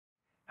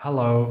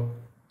Hello.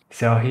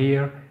 So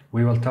here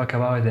we will talk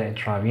about the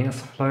intravenous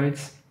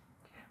fluids.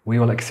 We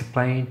will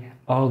explain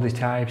all the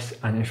types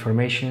and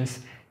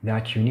informations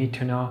that you need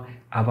to know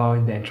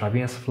about the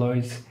intravenous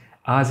fluids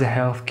as a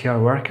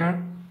healthcare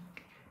worker.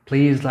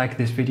 Please like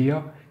this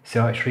video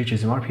so it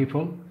reaches more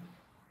people.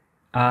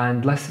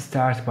 And let's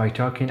start by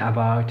talking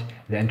about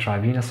the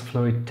intravenous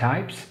fluid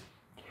types.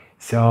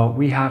 So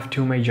we have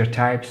two major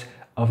types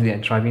of the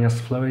intravenous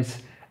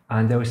fluids,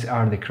 and those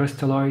are the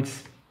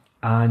crystalloids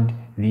and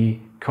the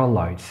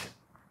colloids.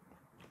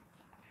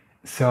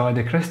 So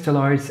the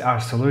crystalloids are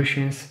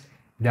solutions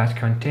that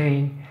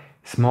contain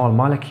small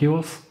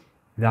molecules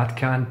that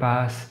can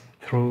pass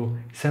through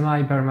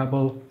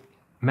semi-permeable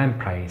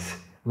membranes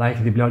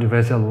like the blood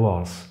vessel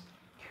walls,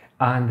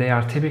 and they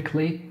are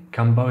typically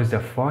composed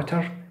of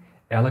water,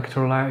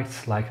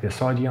 electrolytes like the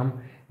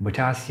sodium,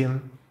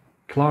 potassium,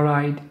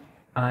 chloride,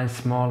 and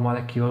small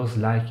molecules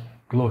like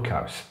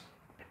glucose.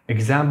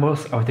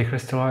 Examples of the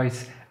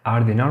crystalloids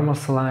are the normal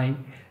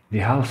saline, the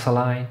half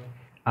saline,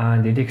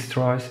 and the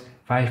dextrose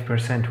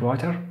 5%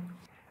 water.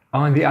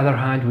 On the other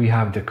hand, we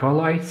have the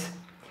colloids,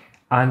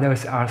 and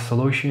those are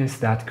solutions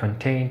that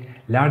contain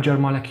larger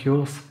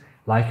molecules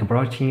like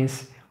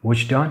proteins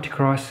which don't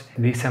cross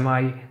the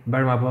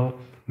semi-permeable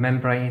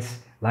membranes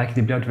like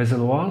the blood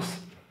vessel walls,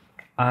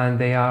 and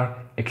they are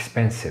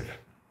expensive.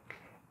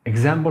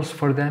 Examples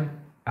for them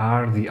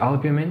are the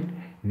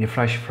albumin, the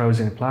fresh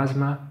frozen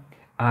plasma,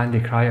 and the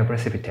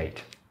cryoprecipitate.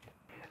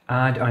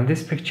 And on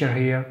this picture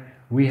here,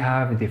 we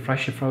have the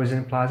fresh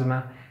frozen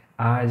plasma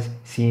as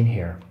seen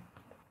here.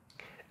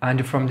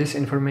 And from this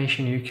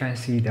information, you can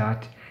see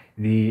that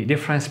the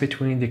difference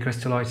between the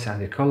crystalloids and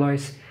the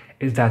colloids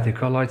is that the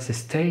colloids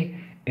stay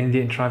in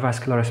the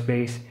intravascular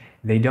space.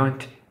 They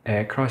don't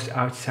cross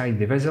outside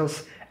the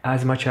vessels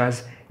as much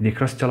as the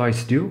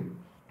crystalloids do.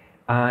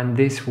 And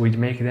this would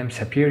make them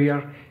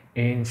superior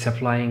in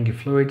supplying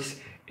fluids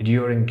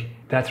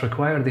that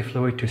require the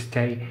fluid to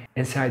stay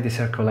inside the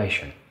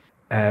circulation.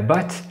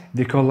 But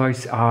the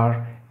colloids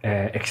are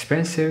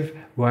expensive,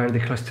 while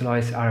the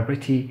crystalloids are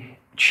pretty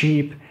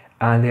cheap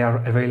and they are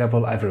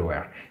available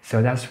everywhere.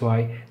 So that's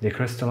why the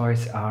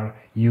crystalloids are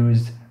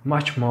used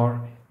much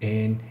more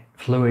in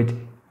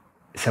fluid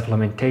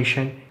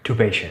supplementation to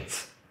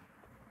patients.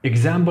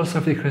 Examples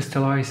of the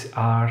crystalloids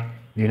are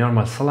the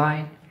normal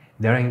saline,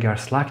 the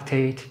Ringer's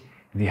lactate,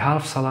 the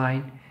half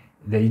saline,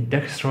 the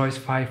dextrose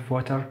 5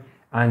 water,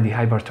 and the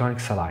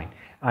hypertonic saline,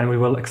 and we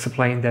will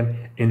explain them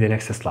in the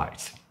next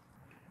slides.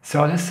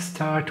 So let's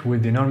start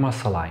with the normal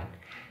saline.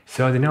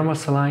 So the normal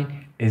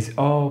saline is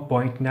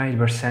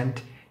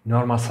 0.9%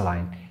 normal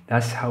saline.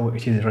 That's how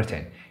it is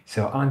written.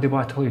 So on the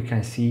bottle you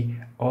can see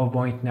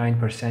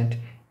 0.9%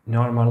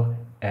 normal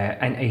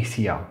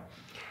NaCl.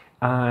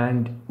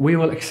 And we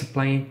will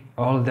explain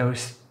all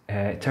those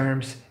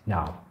terms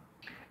now.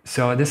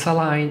 So the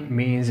saline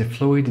means a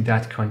fluid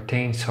that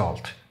contains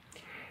salt.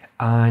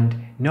 And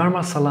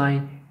normal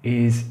saline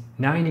is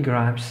 9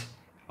 grams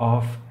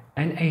of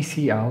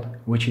NaCl,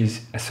 which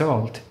is a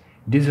salt,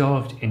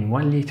 dissolved in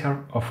 1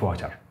 liter of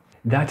water.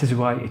 That is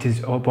why it is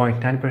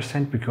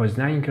 0.9%, because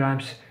 9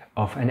 grams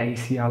of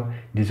NaCl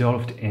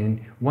dissolved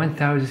in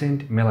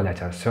 1000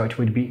 milliliters. So it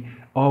would be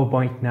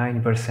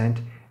 0.9%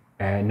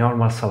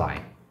 normal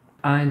saline.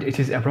 And it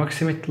is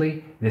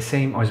approximately the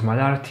same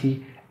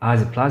osmolarity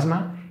as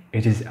plasma.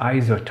 It is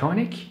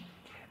isotonic,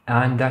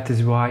 and that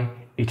is why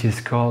it is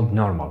called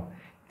normal.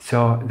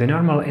 So the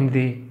normal in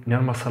the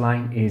normal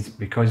saline is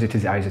because it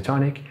is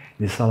isotonic,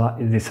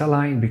 the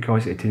saline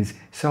because it is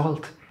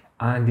salt,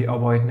 and the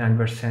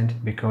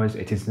 0.9% because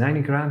it is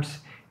 9 grams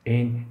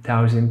in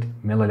 1000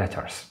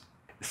 milliliters.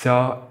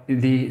 So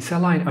the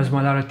saline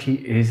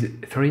osmolarity is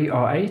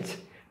 308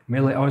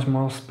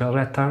 milliosmoles per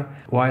liter,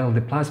 while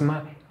the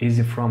plasma is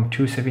from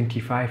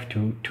 275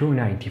 to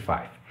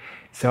 295.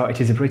 So it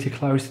is pretty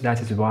close,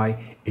 that is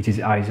why it is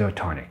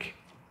isotonic.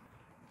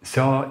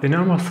 So the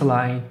normal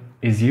saline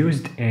is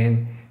used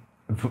in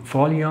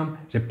volume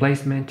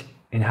replacement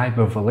in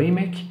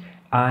hypovolemic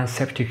and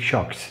septic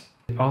shocks.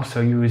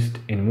 Also used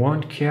in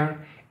wound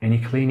care, in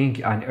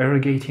cleaning and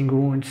irrigating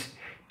wounds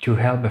to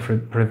help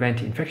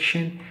prevent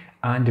infection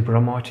and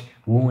promote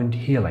wound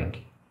healing.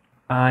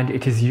 And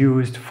it is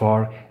used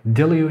for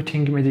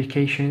diluting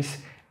medications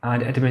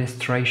and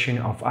administration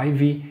of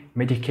IV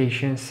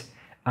medications.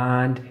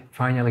 And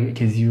finally,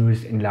 it is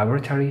used in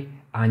laboratory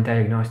and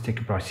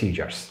diagnostic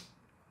procedures.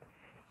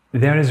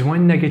 There is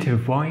one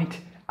negative point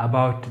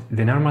about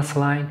the normal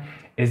saline,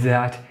 is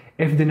that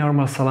if the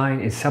normal saline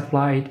is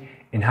supplied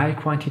in high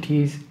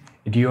quantities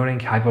during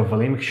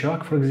hypovolemic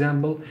shock, for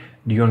example,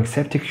 during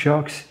septic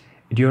shocks,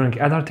 during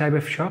other type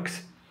of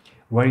shocks,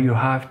 where you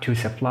have to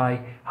supply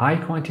high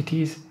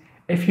quantities,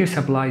 if you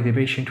supply the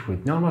patient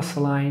with normal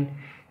saline,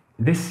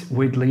 this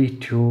would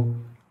lead to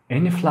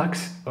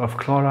influx of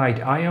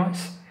chloride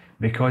ions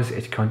because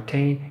it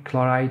contains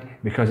chloride,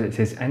 because it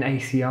is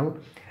NaCl,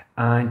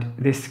 and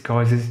this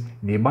causes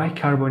the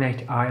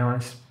bicarbonate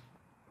ions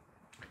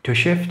to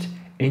shift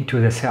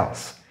into the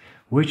cells,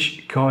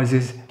 which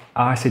causes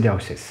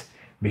acidosis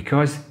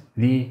because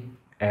the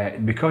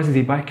because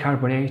the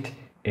bicarbonate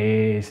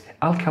is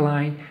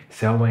alkaline,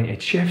 so when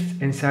it shifts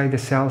inside the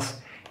cells,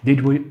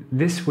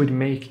 this would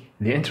make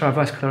the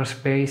intravascular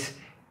space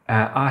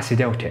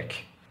acidotic.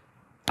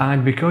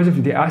 And because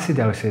of the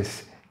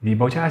acidosis, the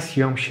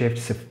potassium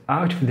shifts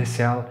out of the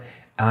cell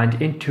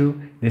and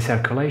into the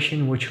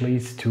circulation, which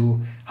leads to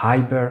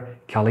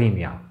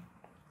hyperkalemia.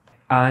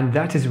 And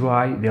that is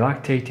why the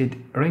lactated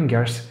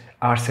ringers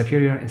are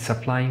superior in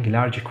supplying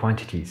large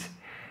quantities,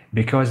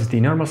 because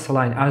the normal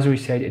saline, as we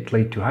said, it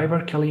leads to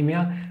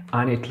hyperkalemia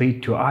and it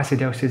leads to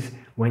acidosis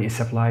when it's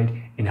supplied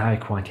in high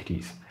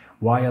quantities,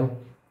 while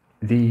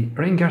the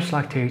ringers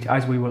lactate,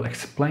 as we will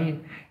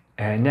explain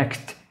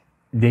next,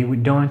 they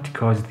don't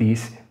cause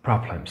these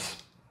problems.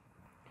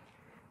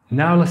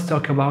 Now let's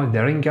talk about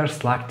the ringers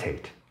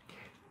lactate.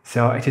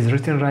 So it is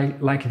written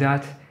like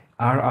that,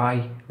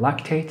 Ri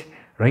lactate,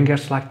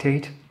 ringers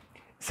lactate.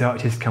 So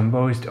it is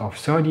composed of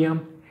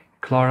sodium,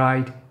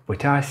 chloride,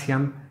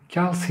 potassium,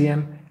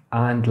 calcium,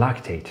 and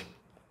lactate.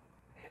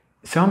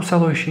 Some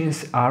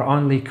solutions are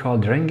only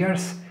called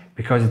ringers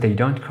because they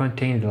don't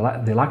contain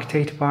the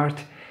lactate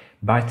part,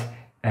 but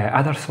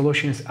other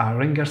solutions are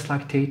ringers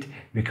lactate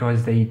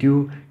because they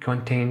do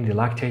contain the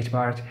lactate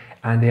part,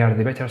 and they are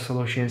the better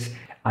solutions,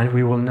 and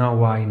we will know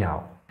why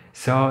now.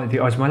 So the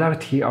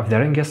osmolarity of the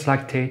ringers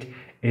lactate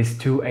is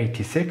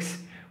 286,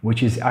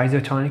 which is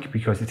isotonic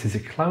because it is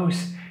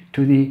close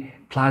to the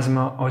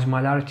plasma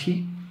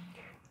osmolarity,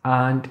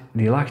 and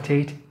the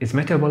lactate is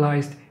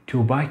metabolized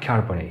to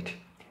bicarbonate.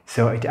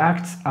 So it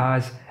acts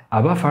as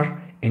a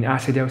buffer in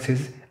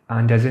acidosis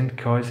and doesn't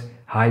cause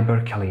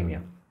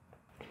hyperkalemia.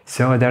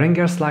 So the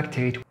ringers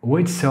lactate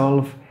would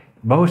solve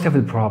both of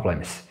the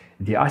problems,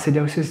 the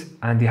acidosis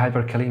and the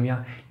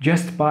hyperkalemia,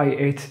 just by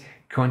it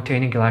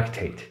containing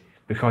lactate,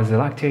 because the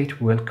lactate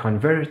will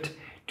convert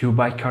to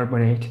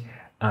bicarbonate,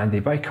 and the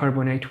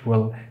bicarbonate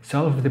will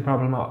solve the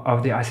problem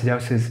of the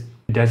acidosis.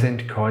 It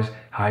doesn't cause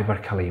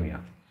hyperkalemia.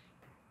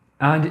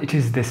 And it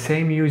is the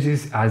same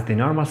uses as the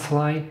normal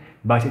saline,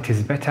 but it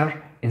is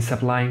better in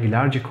supplying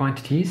large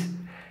quantities,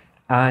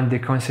 and the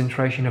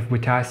concentration of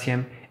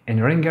potassium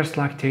in ringers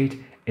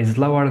lactate is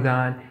lower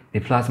than the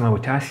plasma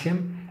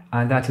potassium,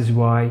 and that is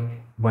why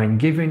when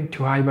given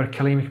to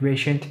hyperkalemic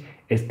patient,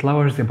 it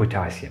lowers the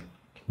potassium,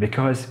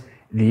 because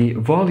the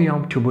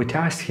volume to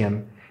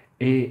potassium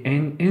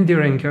in the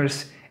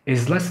ringers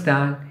is less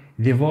than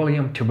the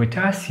volume to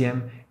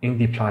potassium in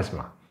the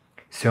plasma.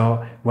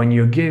 So when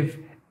you give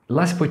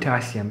less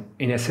potassium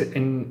in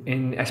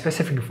a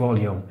specific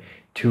volume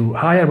to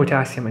higher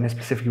potassium in a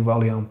specific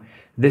volume,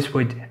 this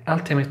would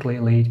ultimately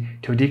lead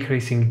to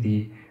decreasing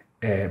the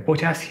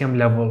potassium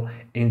level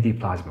in the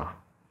plasma.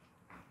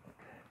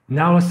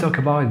 Now let's talk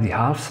about the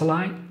half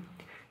saline.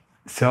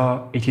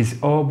 So it is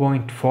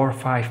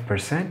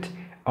 0.45%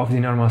 of the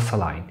normal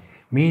saline,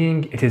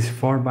 meaning it is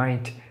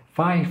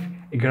 4.5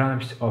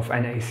 grams of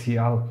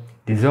NaCl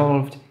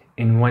dissolved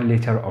in 1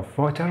 liter of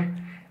water,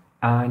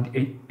 and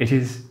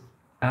its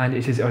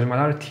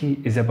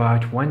osmolarity is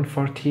about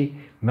 140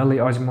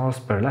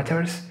 milliosmoles per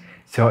liter.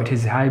 So it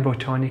is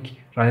hypotonic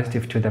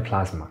relative to the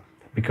plasma,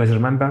 because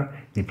remember,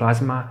 the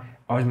plasma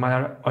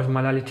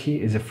osmolarity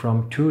is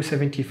from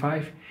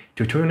 275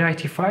 to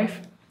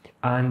 295,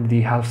 and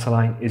the half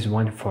saline is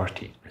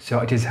 140. So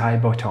it is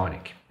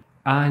hypotonic,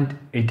 and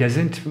it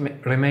doesn't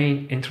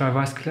remain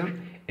intravascular,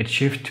 it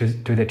shifts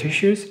to the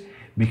tissues,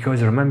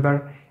 because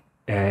remember,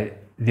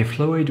 the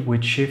fluid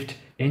would shift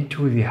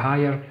into the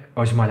higher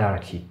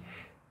osmolarity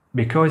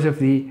because of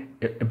the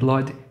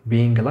blood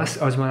being less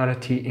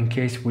osmolarity. In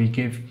case we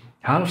give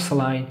half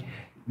saline,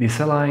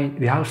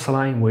 the half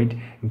saline would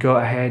go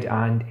ahead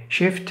and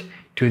shift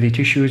to the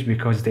tissues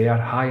because they are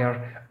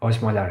higher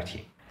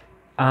osmolarity,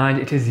 and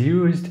it is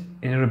used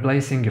in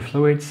replacing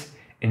fluids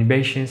in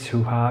patients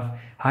who have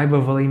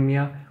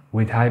hypovolemia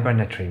with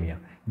hypernatremia,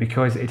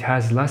 because it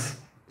has less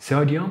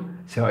sodium,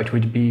 so it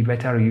would be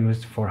better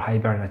used for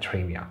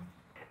hypernatremia.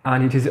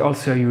 And it is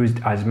also used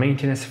as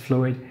maintenance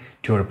fluid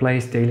to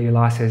replace daily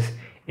losses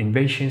in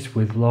patients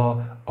with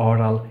low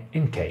oral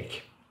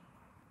intake.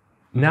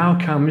 Now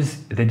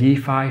comes the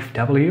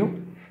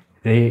D5W.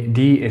 The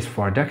D is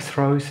for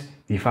dextrose,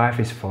 the 5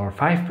 is for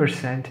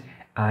 5%,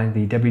 and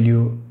the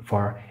W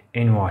for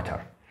in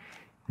water.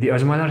 The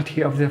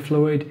osmolarity of the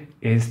fluid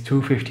is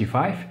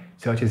 255,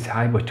 so it is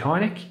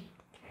hypotonic,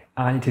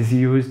 and it is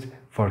used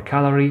for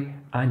calorie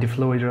and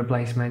fluid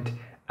replacement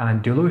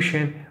and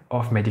dilution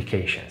of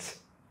medications.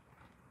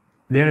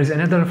 There is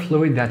another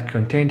fluid that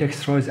contains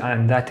dextrose,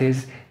 and that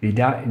is the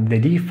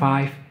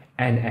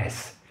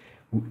D5NS.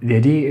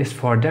 The D is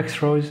for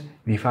dextrose,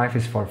 the 5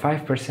 is for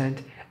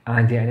 5%,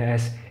 and the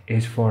NS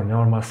is for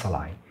normal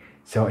saline.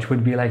 So it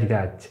would be like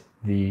that.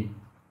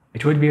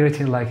 It would be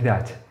written like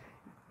that: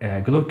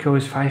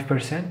 glucose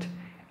 5%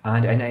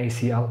 and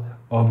NaCl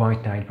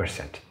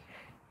 0.9%.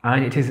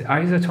 And it is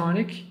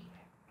isotonic,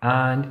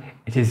 and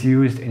it is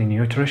used in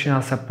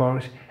nutritional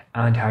support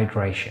and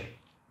hydration.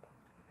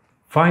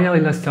 Finally,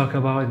 let's talk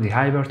about the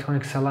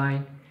hypertonic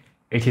saline.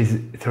 It is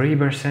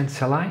 3%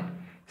 saline,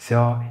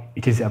 so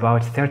it is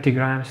about 30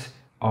 grams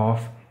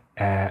of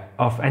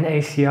of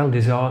NaCl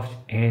dissolved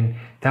in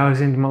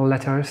 1000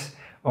 milliliters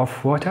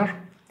of water,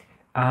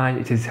 and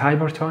it is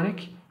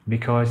hypertonic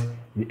because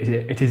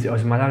its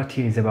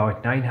osmolarity is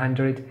about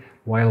 900,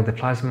 while the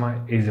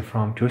plasma is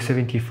from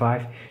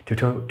 275 to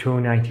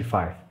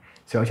 295.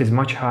 So it is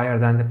much higher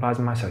than the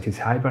plasma, so it is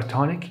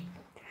hypertonic,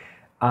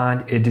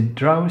 and it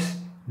draws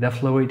the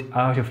fluid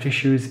out of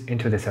tissues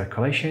into the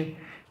circulation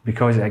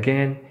because,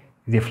 again,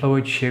 the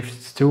fluid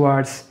shifts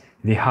towards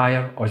the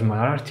higher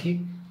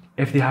osmolarity.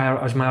 If the higher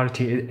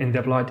osmolarity is in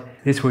the blood,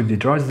 this would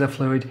draw the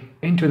fluid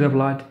into the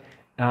blood,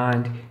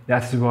 and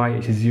that's why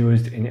it is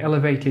used in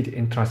elevated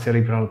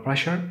intracerebral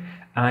pressure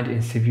and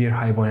in severe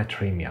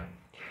hyponatremia.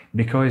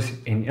 Because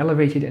in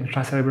elevated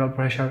intracerebral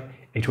pressure,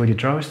 it would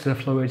draw the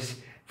fluids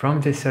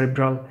from the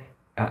cerebral,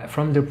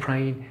 from the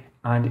brain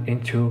and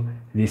into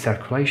the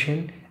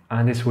circulation,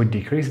 and this would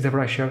decrease the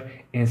pressure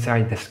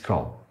inside the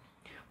skull.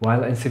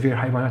 While in severe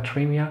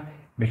hyponatremia,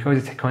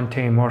 because it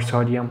contains more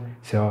sodium,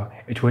 so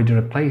it would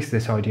replace the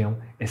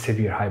sodium in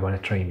severe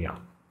hyponatremia.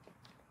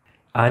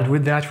 And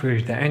with that, we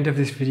reach the end of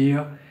this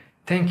video.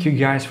 Thank you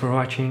guys for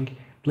watching.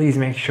 Please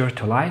make sure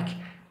to like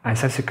and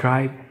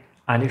subscribe.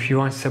 And if you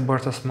want to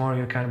support us more,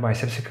 you can by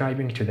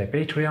subscribing to the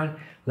Patreon,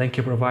 link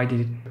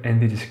provided in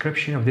the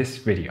description of this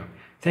video.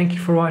 Thank you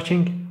for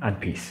watching, and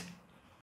peace.